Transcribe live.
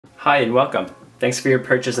Hi and welcome. Thanks for your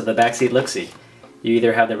purchase of the Backseat Look-See. You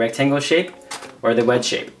either have the rectangle shape or the wedge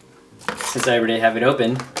shape. Since I already have it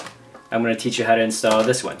open, I'm going to teach you how to install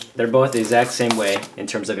this one. They're both the exact same way in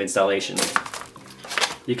terms of installation.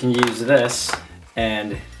 You can use this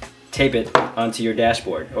and tape it onto your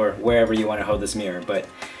dashboard or wherever you want to hold this mirror, but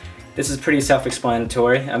this is pretty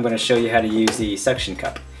self-explanatory. I'm going to show you how to use the suction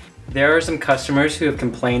cup. There are some customers who have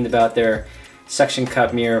complained about their suction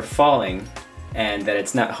cup mirror falling and that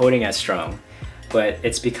it's not holding as strong, but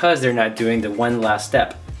it's because they're not doing the one last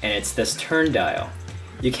step, and it's this turn dial.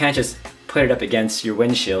 You can't just put it up against your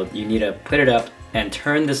windshield. You need to put it up and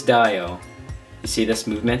turn this dial. You see this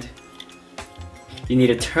movement? You need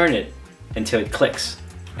to turn it until it clicks,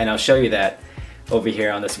 and I'll show you that over here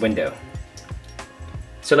on this window.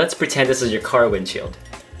 So let's pretend this is your car windshield.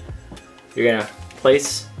 You're gonna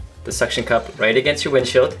place the suction cup right against your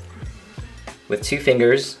windshield with 2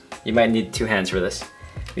 fingers. You might need 2 hands for this.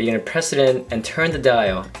 You're gonna press it in and turn the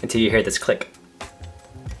dial until you hear this click.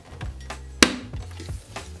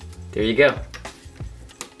 There you go.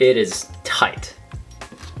 It is tight.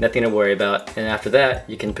 Nothing to worry about. And after that,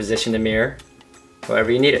 you can position the mirror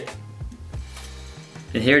however you need it.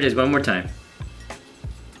 And here it is one more time.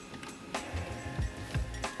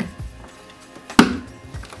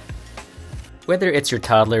 Whether it's your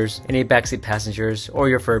toddlers, any backseat passengers, or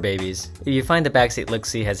your fur babies, if you find the Backseat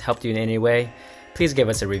Look-See has helped you in any way, please give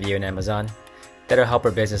us a review on Amazon. That'll help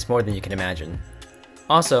our business more than you can imagine.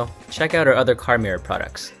 Also, check out our other car mirror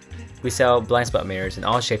products. We sell blind spot mirrors in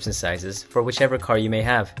all shapes and sizes for whichever car you may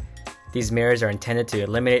have. These mirrors are intended to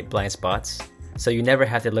eliminate blind spots, so you never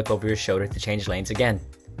have to look over your shoulder to change lanes again.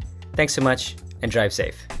 Thanks so much, and drive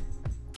safe.